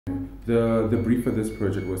The brief for this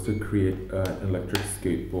project was to create an electric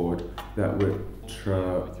skateboard that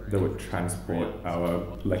would transport our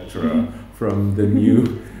lecturer from the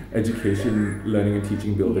new education, learning and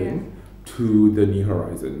teaching building to the New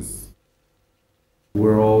Horizons.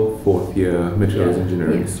 We're all fourth year materials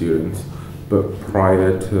engineering students, but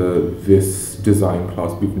prior to this design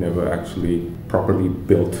class, we've never actually properly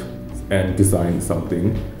built and designed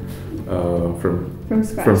something from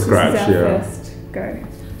scratch. This is our first go.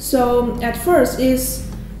 So at first, it's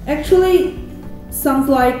actually sounds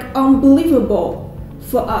like unbelievable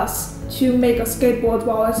for us to make a skateboard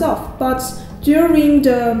by ourselves. But during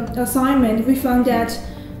the assignment, we found that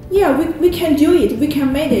we can do it, we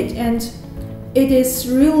can make it, and it is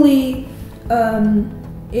really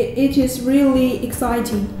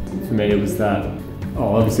exciting. For me, it was that.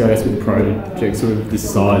 Obviously, I guess with projects sort of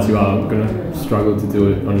this size, you are going to struggle to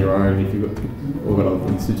do it on your own if you've got other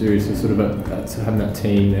things to do. So sort of having that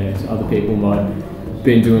team there, so other people might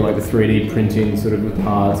be doing like the 3D printing sort of the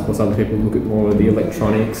parts, whilst other people look at more of the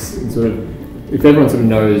electronics. And sort of, if everyone sort of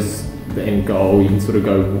knows the end goal, you can sort of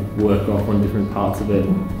go work off on different parts of it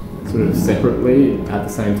sort of separately at the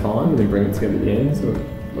same time, and then bring it together at the end. So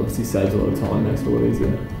it obviously saves a lot of time, makes it a lot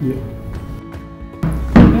easier.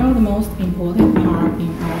 Well, the most important part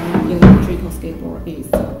in our electrical skateboard is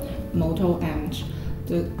the motor and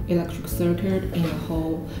the electric circuit in the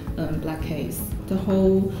whole black case. The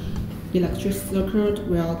whole electric circuit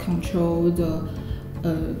will control the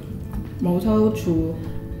motor to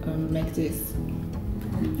make this.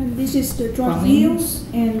 And this is the drive wheels,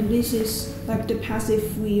 and this is like the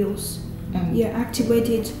passive wheels.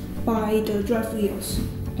 Activated by the drive wheels.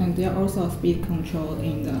 And there are also speed control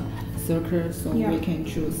in the circuit, so we can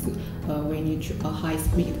choose we need a high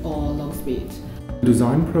speed or low speed. The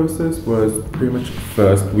design process was pretty much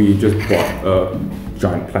first we just bought a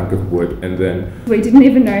giant plank of wood, and then we didn't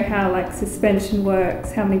even know how like suspension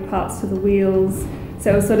works, how many parts to the wheels.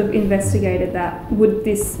 So we sort of investigated that. Would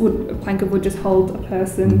a plank of wood just hold a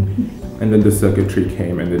person? And then the circuitry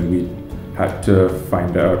came, and then we had to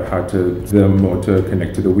find out how the motor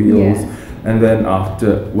connect to the wheels. And then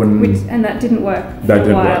after and that didn't work.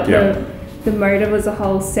 The motor was a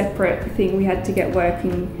whole separate thing we had to get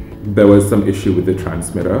working. There was some issue with the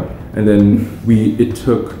transmitter, and then it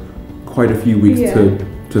took quite a few weeks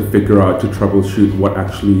to figure out, to troubleshoot what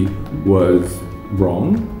actually was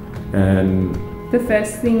wrong. And the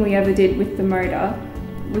first thing we ever did with the motor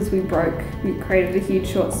was we created a huge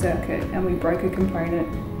short circuit, and we broke a component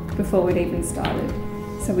before we'd even started.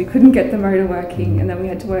 So we couldn't get the motor working, and then we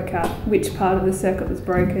had to work out which part of the circuit was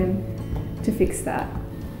broken to fix that.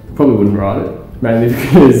 Probably wouldn't write it, mainly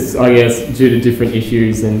because I guess due to different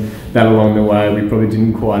issues and that along the way, we probably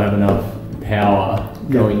didn't quite have enough power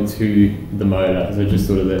going to the motor. So just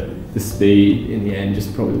sort of the speed in the end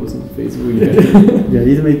just probably wasn't feasible yet.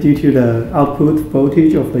 Easily due to the output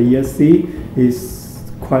voltage of the ESC is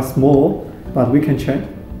quite small, but we can check.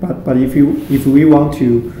 But if we want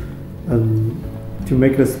to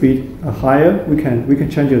make the speed higher, we can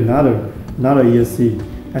change another ESC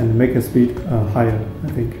and make the speed higher, I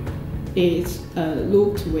think. It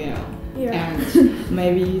looked well, and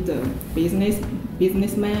maybe the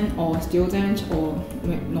businessman or student or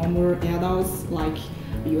normal adults like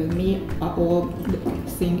you and me all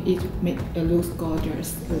think it looks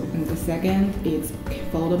gorgeous. And the second, it's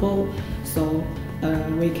foldable, so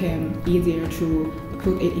we can easier to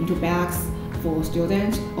put it into bags for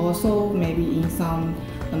students. Also, maybe in some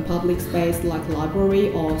public space like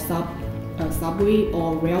library or subway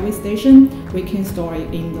or railway station, we can store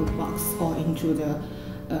it in the box or into the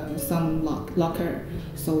some locker.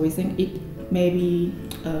 So we think it may be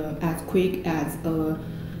as quick as a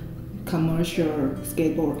commercial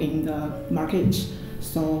skateboard in the market.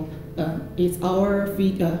 So it's our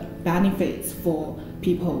benefits for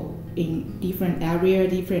people in different area,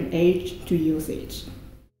 different age to use it.